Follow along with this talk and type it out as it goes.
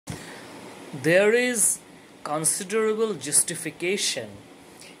There is considerable justification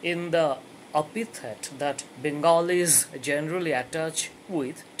in the epithet that Bengalis generally attach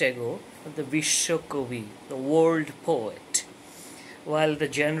with Tagore, the Vishwakavi, the world poet, while the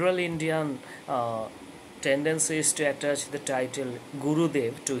general Indian tendency is to attach the title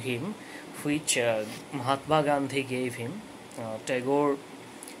Gurudev to him, which Mahatma Gandhi gave him. Tagore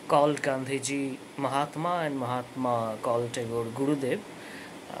called Gandhiji Mahatma, and Mahatma called Tagore Gurudev.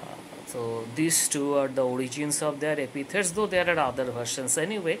 So these two are the origins of their epithets, though there are other versions.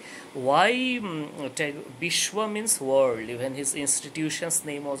 Anyway, why Vishwa means world. Even his institution's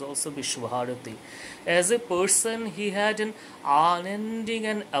name was also Vishwabharati. As a person, he had an unending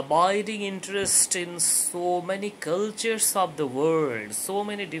and abiding interest in so many cultures of the world, so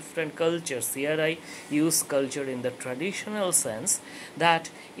many different cultures. Here I use culture in the traditional sense, that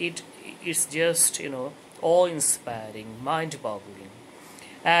it is just, awe-inspiring, mind-boggling.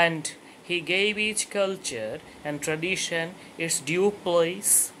 And he gave each culture and tradition its due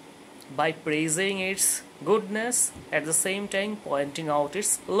place by praising its goodness, at the same time pointing out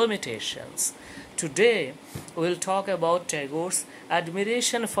its limitations. Today, we will talk about Tagore's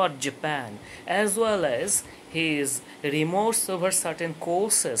admiration for Japan, as well as his remorse over certain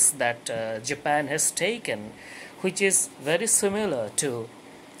courses that Japan has taken, which is very similar to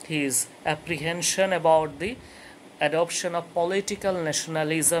his apprehension about the adoption of political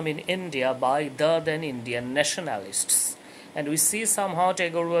nationalism in India by the then Indian nationalists. And we see somehow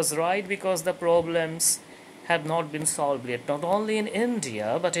Tagore was right, because the problems had not been solved yet, not only in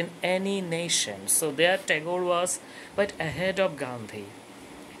India but in any nation. So there Tagore was quite ahead of Gandhi,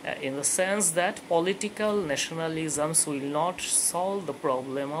 in the sense that political nationalisms will not solve the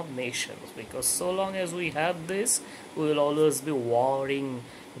problem of nations, because so long as we have this, we will always be warring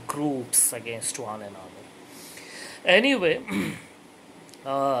groups against one another. Anyway,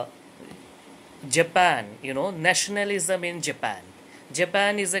 Japan, nationalism in Japan.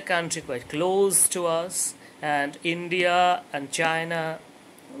 Japan is a country quite close to us, and India and China,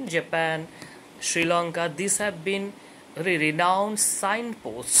 Japan, Sri Lanka, these have been renowned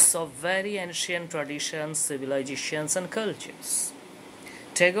signposts of very ancient traditions, civilizations, and cultures.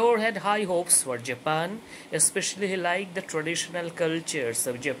 Tagore had high hopes for Japan, especially he liked the traditional cultures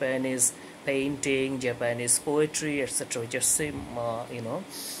of Japanese painting, Japanese poetry, etc., which are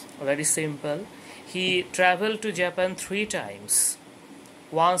very simple. He traveled to Japan 3 times.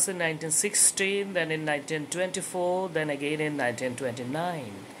 Once in 1916, then in 1924, then again in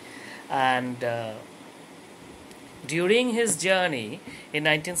 1929. And during his journey in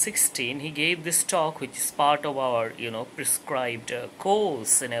 1916, he gave this talk, which is part of our, prescribed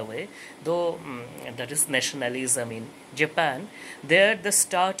course in a way, though that is nationalism in Japan. There, the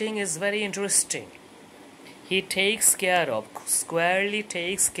starting is very interesting. He squarely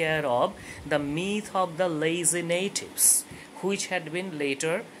takes care of the myth of the lazy natives, which had been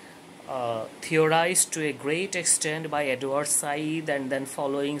later theorized to a great extent by Edward Said, and then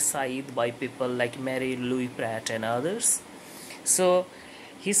following Said by people like Mary Louis Pratt and others. So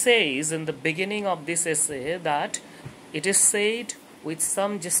he says in the beginning of this essay that it is said with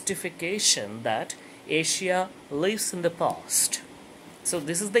some justification that Asia lives in the past. So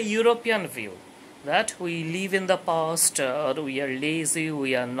this is the European view, that we live in the past, or we are lazy,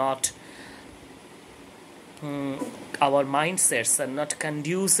 we are not our mindsets are not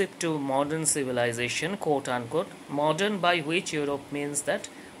conducive to modern civilization, quote unquote. Modern, by which Europe means that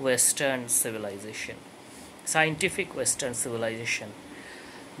Western civilization, scientific Western civilization.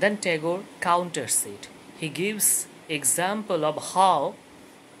 Then Tagore counters it. He gives example of how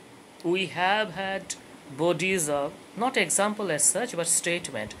we have had bodies of, not example as such, but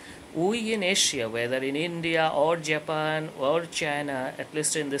statement. We in Asia, whether in India or Japan or China, at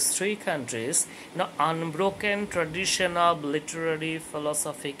least in these 3 countries, unbroken tradition of literary,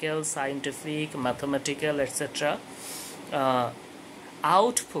 philosophical, scientific, mathematical, etc.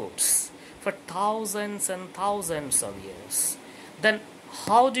 Outputs for thousands and thousands of years. Then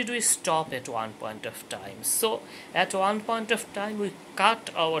how did we stop at one point of time? So at one point of time, we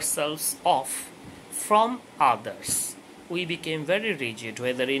cut ourselves off from others. We became very rigid,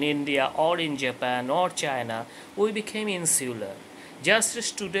 whether in India or in Japan or China, we became insular. Just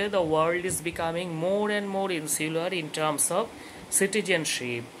as today the world is becoming more and more insular in terms of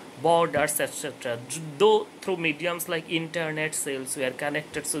citizenship, borders, etc. Though through mediums like internet sales, we are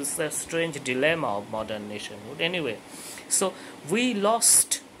connected, so it's a strange dilemma of modern nationhood. Anyway, so we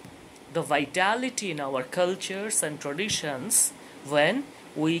lost the vitality in our cultures and traditions when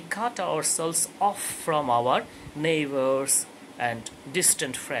we cut ourselves off from our neighbors and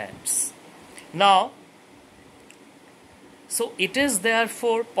distant friends. Now, So it is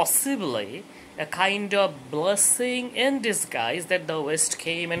therefore possibly a kind of blessing in disguise that the West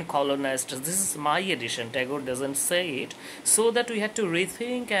came and colonized us. This is my edition. Tagore doesn't say it. So that we had to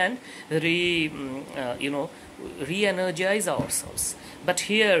rethink and re-energize ourselves. But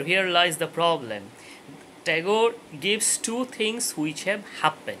here lies the problem. Tagore gives two things which have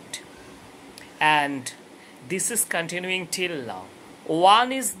happened, and this is continuing till now.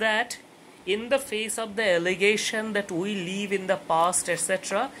 One is that in the face of the allegation that we live in the past,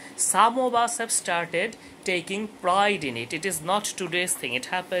 etc., some of us have started taking pride in it. It is not today's thing. It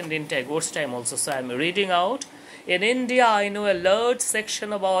happened in Tagore's time also. So I am reading out. In India, I know a large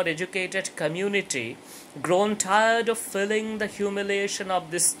section of our educated community, grown tired of feeling the humiliation of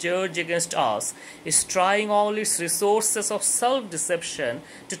this scourge against us, is trying all its resources of self-deception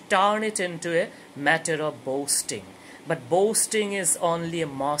to turn it into a matter of boasting. But boasting is only a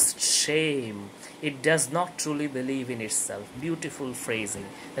masked shame. It does not truly believe in itself. Beautiful phrasing.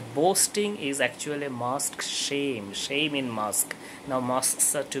 That boasting is actually a masked shame. Shame in mask. Now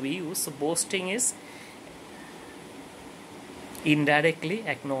masks are to be used. So boasting is indirectly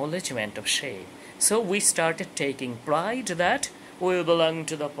acknowledgement of shame. So we started taking pride that we belong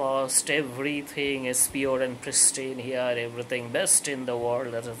to the past, everything is pure and pristine here, everything best in the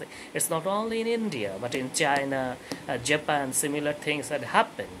world. It's not only in India, but in China, Japan, similar things had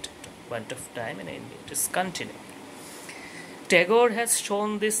happened at a point of time in India. It is continuing. Tagore has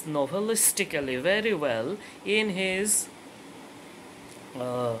shown this novelistically very well in his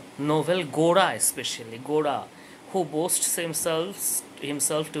novel Goda, especially Goda, who boasts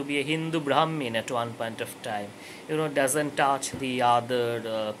himself to be a Hindu Brahmin at one point of time. Doesn't touch the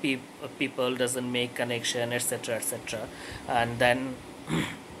other people, doesn't make connection, etc., etc. And then,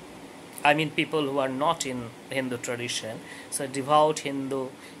 people who are not in Hindu tradition. So devout Hindu,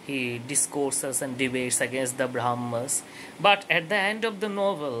 he discourses and debates against the Brahmas. But at the end of the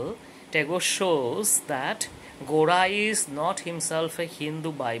novel, Tagore shows that Goda is not himself a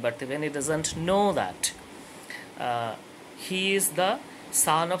Hindu by birth, even he doesn't know that. He is the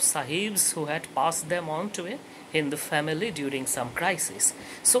son of Sahibs who had passed them on to a Hindu family during some crisis.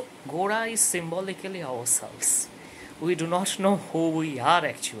 So Goda is symbolically ourselves. We do not know who we are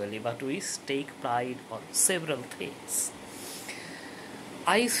actually, but we take pride on several things.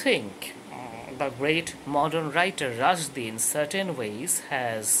 I think the great modern writer Rushdie in certain ways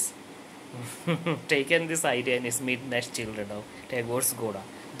has taken this idea in his Midnight Children of Tagore's Goda,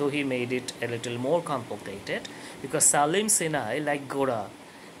 though he made it a little more complicated, because Salim Sinai, like Goda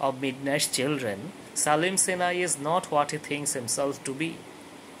of Midnight Children, Salim Sinai is not what he thinks himself to be.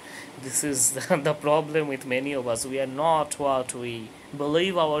 This is the problem with many of us. We are not what we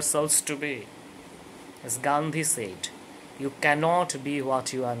believe ourselves to be. As Gandhi said, you cannot be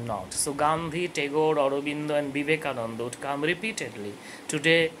what you are not. So Gandhi, Tagore, Aurobindo and Vivekananda would come repeatedly.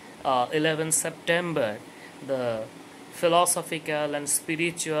 Today, 11 September, the philosophical and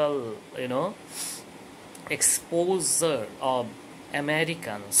spiritual, exposure of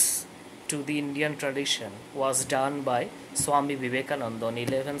Americans to the Indian tradition was done by Swami Vivekananda on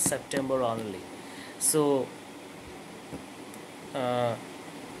 11 September only. So,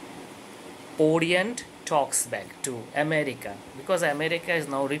 Orient talks back to America, because America is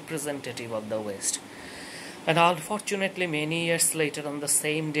now representative of the West. And unfortunately, many years later, on the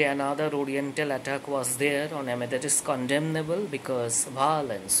same day, another Oriental attack was there on America. That is condemnable, because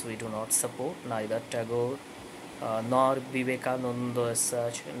violence we do not support, neither Tagore nor Vivekananda as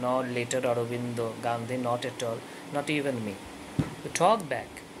such, nor later Aurobindo, Gandhi, not at all, not even me. We talk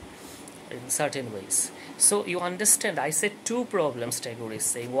back in certain ways. So you understand, I said two problems Tagore is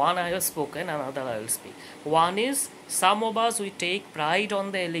saying. One I have spoken, another I will speak. One is, some of us, we take pride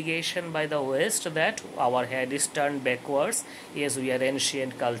on the allegation by the West that our head is turned backwards. Yes, we are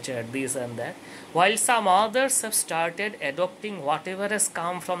ancient culture, this and that. While some others have started adopting whatever has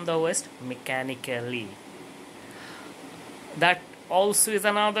come from the West mechanically. That also is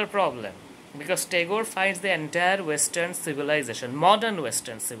another problem, because Tagore finds the entire Western civilization, modern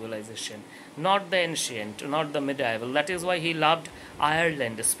Western civilization, not the ancient, not the medieval. That is why he loved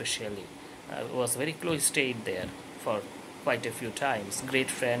Ireland especially. Was very close, he stayed there for quite a few times. Great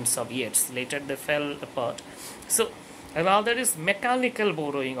friends of Yeats. Later they fell apart. So another is mechanical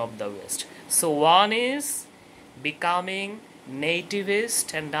borrowing of the West. So one is becoming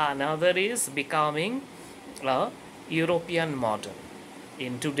nativist and another is becoming European modern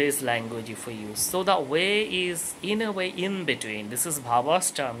in today's language if we use. So the way is in a way in between. This is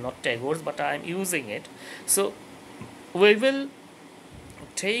Bhaba's term, not Tagore's, but I am using it. So we will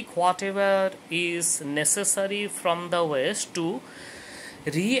take whatever is necessary from the West to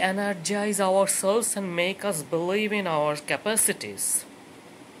re-energize ourselves and make us believe in our capacities,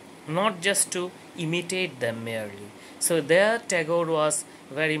 not just to imitate them merely. So there Tagore was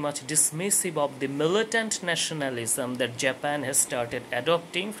very much dismissive of the militant nationalism that Japan has started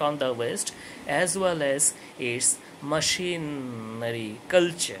adopting from the West, as well as its machinery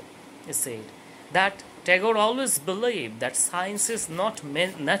culture. He said that Tagore always believed that science is not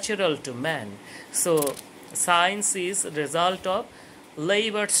natural to man. So science is a result of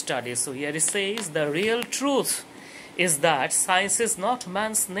labor studies. So here he says the real truth is that science is not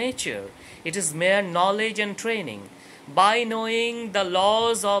man's nature. It is mere knowledge and training. By knowing the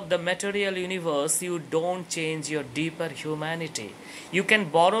laws of the material universe, you don't change your deeper humanity. You can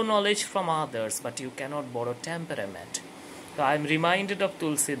borrow knowledge from others, but you cannot borrow temperament. So I am reminded of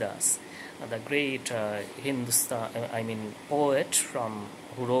Tulsidas, the great poet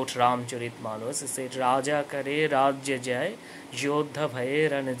who wrote Ramcharitmanas. He said, "Raja kare rajya jay, yodha bhaye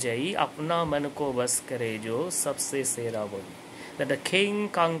ran jai, apna man ko bas kare jo, sabse sera wohi." That the king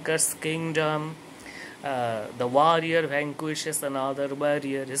conquers kingdom, the warrior vanquishes another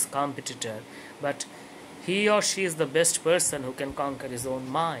warrior, his competitor, but he or she is the best person who can conquer his own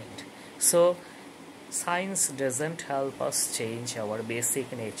mind. So science doesn't help us change our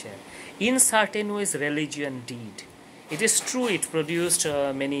basic nature. In certain ways, religion did. It is true it produced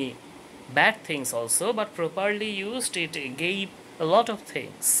many bad things also, but properly used it gave a lot of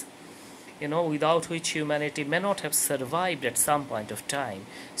things, without which humanity may not have survived at some point of time.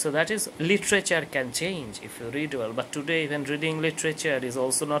 So that is, literature can change if you read well, but today even reading literature is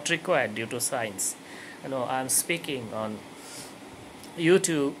also not required due to science. I am speaking on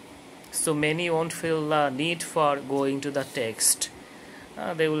YouTube, so many won't feel the need for going to the text.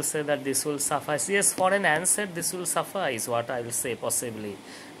 They will say that this will suffice. Yes, for an answer this will suffice, what I will say possibly,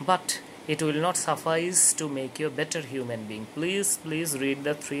 but it will not suffice to make you a better human being. Please read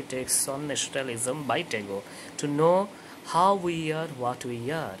the 3 texts on nationalism by Tagore to know how we are, what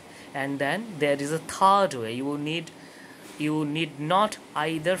we are. And then there is a third way. You need not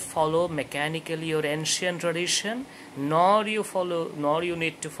either follow mechanically your ancient tradition, nor you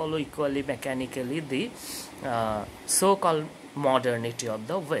need to follow equally mechanically the so-called modernity of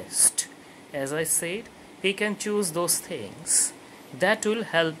the West. As I said, we can choose those things that will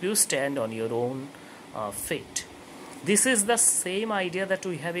help you stand on your own feet. This is the same idea that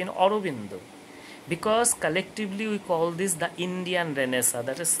we have in Aurobindo, because collectively we call this the Indian Renaissance,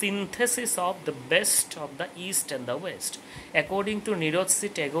 that is synthesis of the best of the East and the West. According to Nirotsi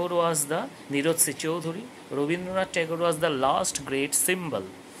Chaudhuri, Rabindranath Tagore was the last great symbol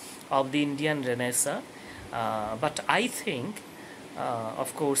of the Indian Renaissance. But I think,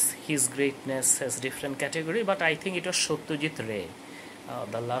 of course, his greatness has different category, but I think it was Satyajit Ray,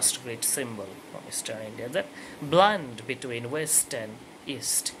 the last great symbol of Eastern India, that blend between West and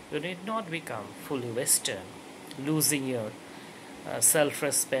East. You need not become fully Western, losing your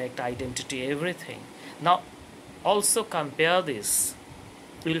self-respect, identity, everything. Now, also compare this.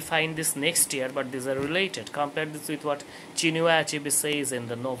 We will find this next year, but these are related. Compare this with what Chinua Achebe says in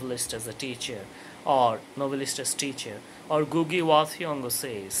The Novelist as a Teacher, or Novelist as Teacher, or Ngugi wa Thiong'o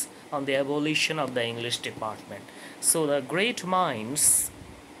says on the abolition of the English department. So the great minds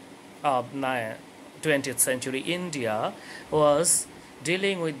of 20th century India was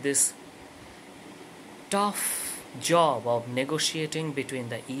dealing with this tough job of negotiating between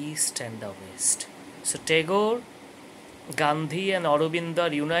the East and the West. So Tagore, Gandhi and Aurobindo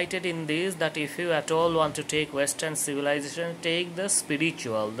are united in this, that if you at all want to take Western civilization, take the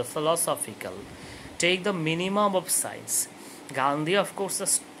spiritual, the philosophical, take the minimum of science. Gandhi, of course,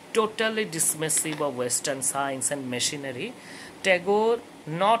 is totally dismissive of Western science and machinery. Tagore,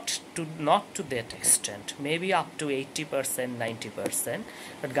 not to that extent, maybe up to 80%, 90%,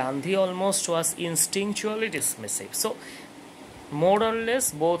 but Gandhi almost was instinctually dismissive. So more or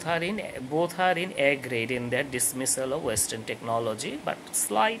less both are in A grade in their dismissal of Western technology, but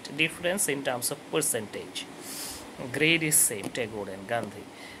slight difference in terms of percentage. Grade is same, Tagore and Gandhi.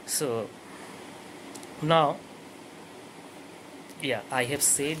 So now, I have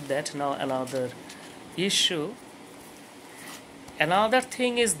said that. Now another issue. Another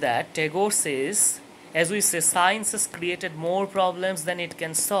thing is that Tagore says, as we say, science has created more problems than it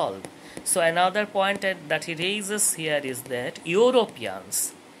can solve. So another point that he raises here is that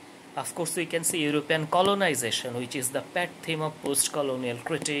Europeans, of course we can see European colonization, which is the pet theme of post-colonial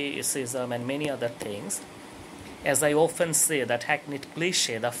criticism and many other things. As I often say, that hackneyed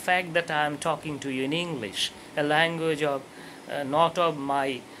cliche, the fact that I am talking to you in English, a language of not of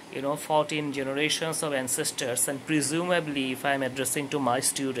my 14 generations of ancestors, and presumably, if I am addressing to my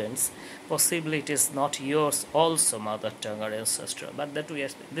students, possibly it is not yours also, mother tongue or ancestor, but that we are,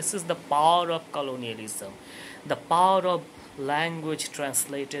 this is the power of colonialism, the power of language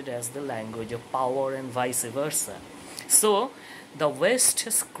translated as the language of power and vice versa. So, the West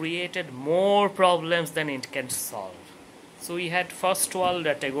has created more problems than it can solve. So we had First World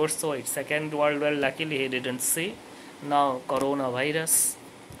that Tagore saw it, Second World War luckily he didn't see. Now coronavirus.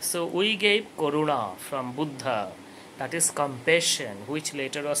 So we gave Karuna from Buddha, that is compassion, which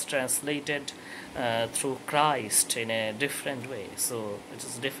later was translated through Christ in a different way. So it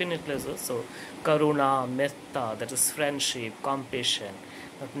is definitely so. Karuna, Metta, that is friendship, compassion.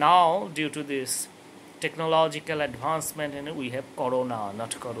 But now, due to this technological advancement, we have Corona,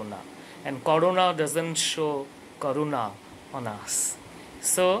 not Karuna. And Corona doesn't show Karuna on us.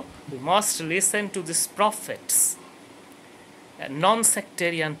 So we must listen to these prophets,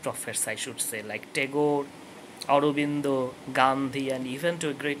 non-sectarian prophets, I should say, like Tagore, Aurobindo, Gandhi, and even to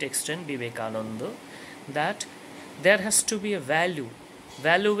a great extent Vivekananda, that there has to be a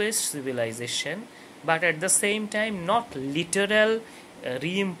value-based civilization, but at the same time not literal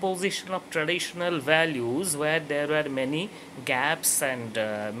reimposition of traditional values where there were many gaps and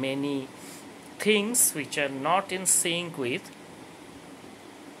many things which are not in sync with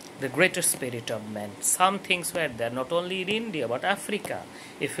the greater spirit of man. Some things were there, not only in India but Africa.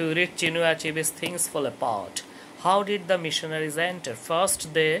 If you read Chinua Achebe's Things Fall Apart, how did the missionaries enter?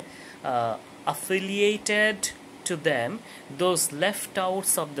 First they affiliated to them those left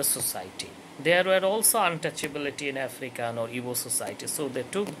outs of the society. There were also untouchability in African or Igbo society, so they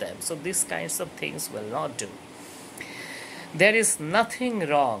took them. So these kinds of things will not do. There is nothing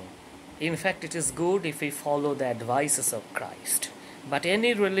wrong. In fact, it is good if we follow the advices of Christ. But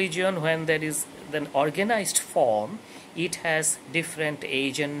any religion, when there is an organized form, it has different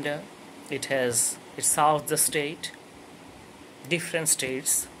agenda. It serves the state, different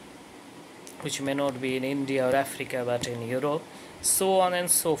states, which may not be in India or Africa, but in Europe, so on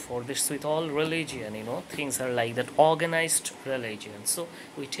and so forth. This with all religion, things are like that, organized religion. So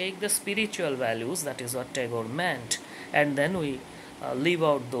we take the spiritual values, that is what Tagore meant, and then we leave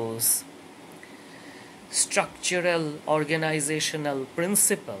out those structural organizational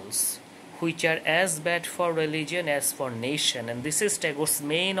principles which are as bad for religion as for nation. And this is Tagore's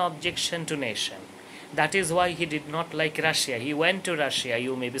main objection to nation. That is why he did not like Russia. He went to Russia.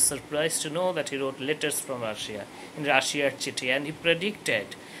 You may be surprised to know that he wrote letters from Russia in Russia Chitti, and he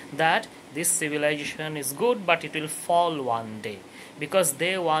predicted that this civilization is good but it will fall one day, because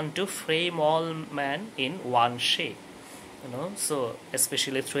they want to frame all man in one shape. So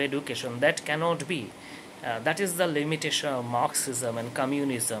especially through education, that cannot be. That is the limitation of Marxism and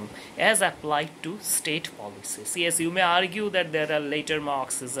communism as applied to state policies. Yes, you may argue that there are later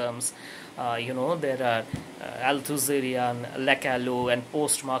Marxisms, there are Althusserian, Lacaillou and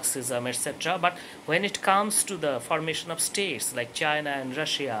post-Marxism, etc. But when it comes to the formation of states like China and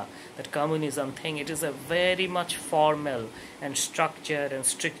Russia, that communism thing, it is a very much formal and structured and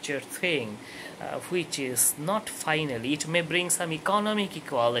stricter thing, which is not finally. It may bring some economic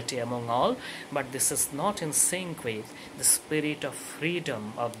equality among all, but this is not in sync with the spirit of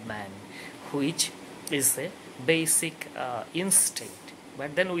freedom of man, which is a basic instinct.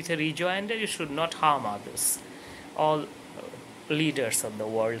 But then with a rejoinder, you should not harm others. All leaders of the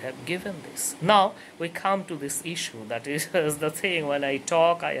world have given this. Now we come to this issue, that is the thing, when I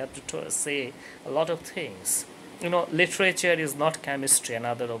talk I have to say a lot of things. Literature is not chemistry,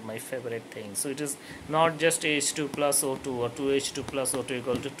 another of my favorite things. So it is not just H2 plus O2 or 2H2 plus O2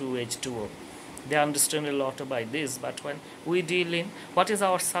 equal to 2H2O. They understand a lot about this, but when we deal in what is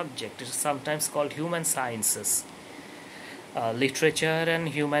our subject, it is sometimes called human sciences. Literature and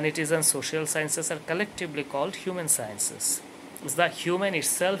humanities and social sciences are collectively called human sciences. The human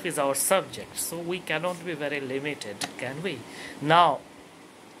itself is our subject, so we cannot be very limited, can we? Now,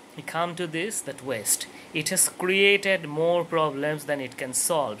 we come to this, that West, it has created more problems than it can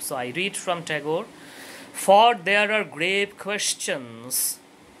solve. So I read from Tagore, for there are grave questions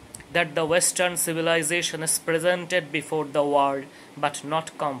that the Western civilization has presented before the world, but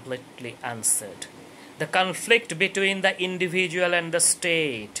not completely answered. The conflict between the individual and the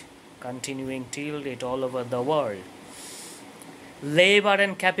state, continuing till date all over the world. Labor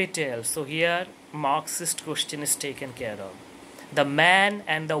and capital, so here Marxist question is taken care of. The man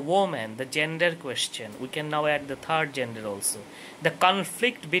and the woman, the gender question, we can now add the third gender also. The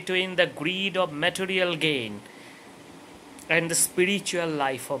conflict between the greed of material gain and the spiritual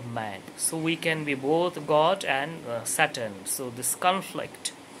life of man. So we can be both God and Satan. So this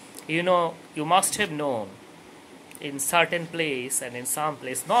conflict, you must have known in certain place and in some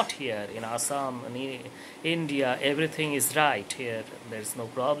place, not here in Assam and India, everything is right here, there's no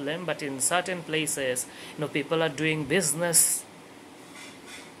problem, but in certain places, people are doing business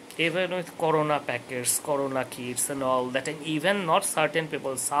even with corona packets, corona kits and all that, and even not certain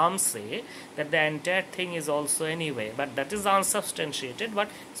people, some say that the entire thing is also anyway, but that is unsubstantiated, but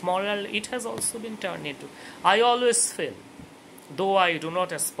smaller, it has also been turned into. I always feel, though I do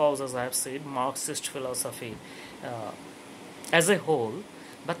not espouse, as I have said, Marxist philosophy as a whole,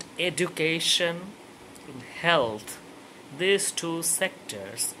 but education, health, these two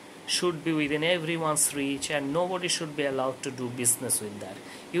sectors should be within everyone's reach, and nobody should be allowed to do business with that.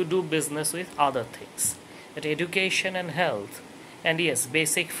 You do business with other things, but education and health, and yes,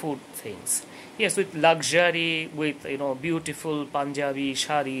 basic food things. Yes, with luxury, with beautiful Punjabi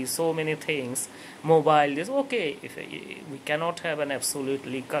shari, so many things, mobile. This okay. If we cannot have an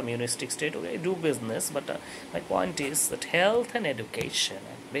absolutely communistic state, okay, do business. But my point is that health and education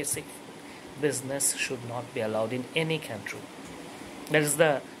and basic business should not be allowed in any country. That is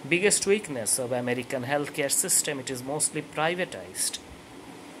the biggest weakness of American healthcare system. It is mostly privatized.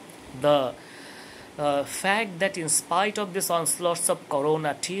 The fact that in spite of this onslaughts of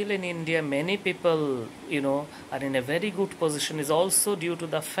corona, till in India many people are in a very good position, is also due to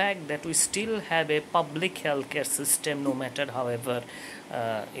the fact that we still have a public healthcare system, no matter however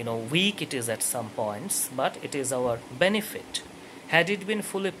weak it is at some points, but it is our benefit. Had it been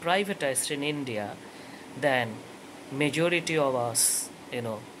fully privatized in India, then majority of us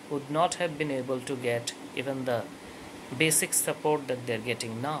would not have been able to get even the basic support that they're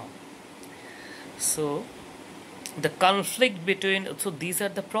getting now. So the conflict between, so these are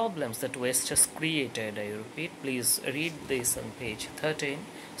the problems that West has created. I repeat, please read this on page 13.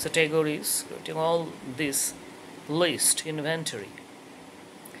 So Tagore is creating all this list, inventory.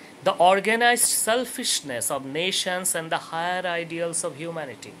 The organized selfishness of nations and the higher ideals of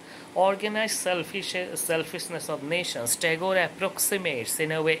humanity. Organized selfishness of nations, Tagore approximates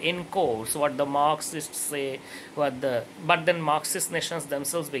in a way, in course, what the Marxists say, but then Marxist nations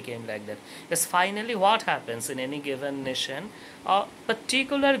themselves became like that. Because finally what happens in any given nation, a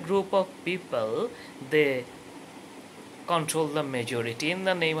particular group of people, they control the majority in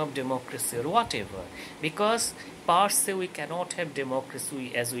the name of democracy or whatever, because per se we cannot have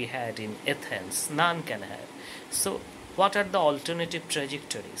democracy as we had in Athens, none can have. So what are the alternative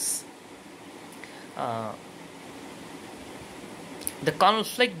trajectories? The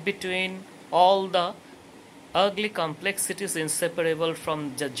conflict between all the ugly complexities inseparable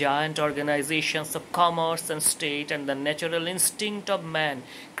from the giant organizations of commerce and state, and the natural instinct of man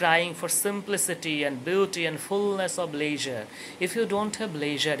crying for simplicity and beauty and fullness of leisure. If you don't have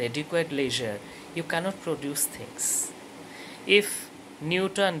leisure, adequate leisure, you cannot produce things. If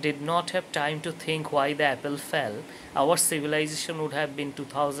Newton did not have time to think why the apple fell, our civilization would have been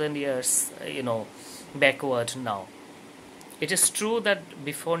 2000 years backward now. It is true that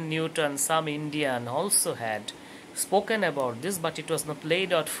before Newton, some Indian also had spoken about this, but it was not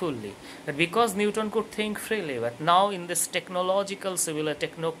laid out fully. But because Newton could think freely, but now in this technological civil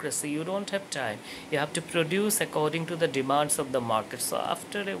technocracy, you don't have time. You have to produce according to the demands of the market. So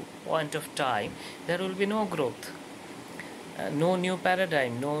after a point of time, there will be no growth, no new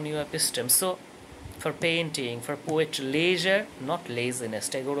paradigm, no new episteme. So for painting, for poetry, leisure, not laziness.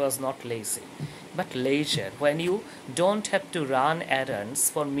 Tagore was not lazy, but leisure, when you don't have to run errands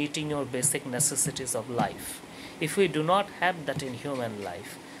for meeting your basic necessities of life. If we do not have that in human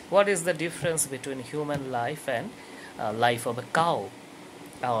life, what is the difference between human life and life of a cow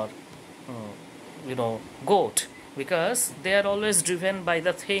or goat? Because they are always driven by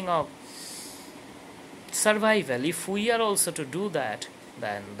the thing of survival. If we are also to do that,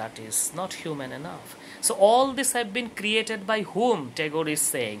 then that is not human enough. So all this have been created by whom? Tagore is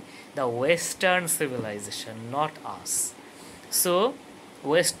saying the Western civilization, not us. So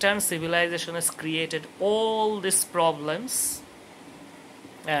Western civilization has created all these problems,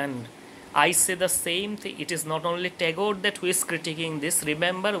 and I say the same thing. It is not only Tagore that who is critiquing this.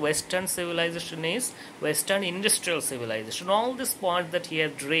 Remember, Western civilization is Western industrial civilization. All these points that he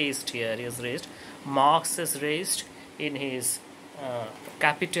has raised here, Marx has raised in his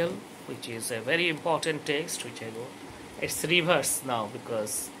Capital, which is a very important text, which I go. It's reversed now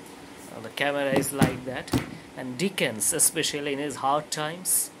because the camera is like that. And Dickens, especially in his Hard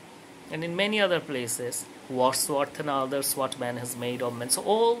Times, and in many other places, Wordsworth and others, What Man Has Made of Man. So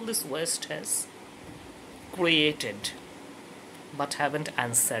all this West has created, but haven't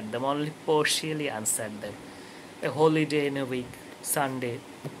answered them, only partially answered them. A holiday in a week, Sunday,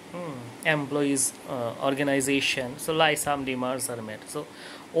 employees organization, so like some demands are met. So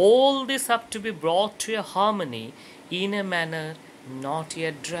All this have to be brought to a harmony in a manner not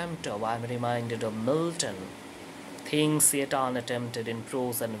yet dreamt of. I am reminded of Milton, things yet unattempted in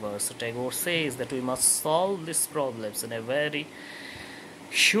prose and verse. So Tagore says that we must solve these problems in a very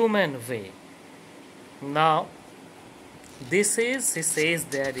human way. Now, this is, he says,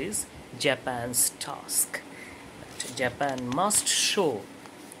 there is Japan's task. That Japan must show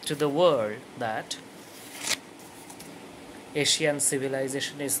to the world that Asian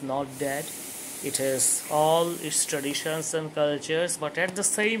civilization is not dead. It has all its traditions and cultures, but at the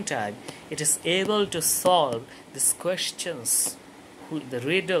same time, it is able to solve these questions, the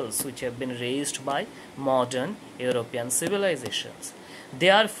riddles which have been raised by modern European civilizations.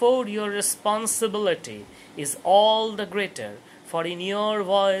 Therefore, your responsibility is all the greater, for in your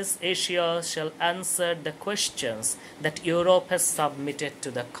voice Asia shall answer the questions that Europe has submitted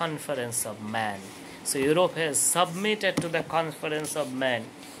to the conference of man. So Europe has submitted to the conference of man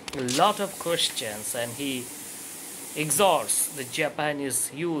a lot of questions, and he exhorts the Japanese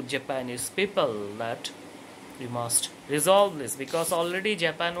youth, Japanese people, that we must resolve this, because already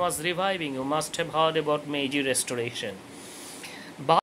Japan was reviving. You must have heard about Meiji Restoration.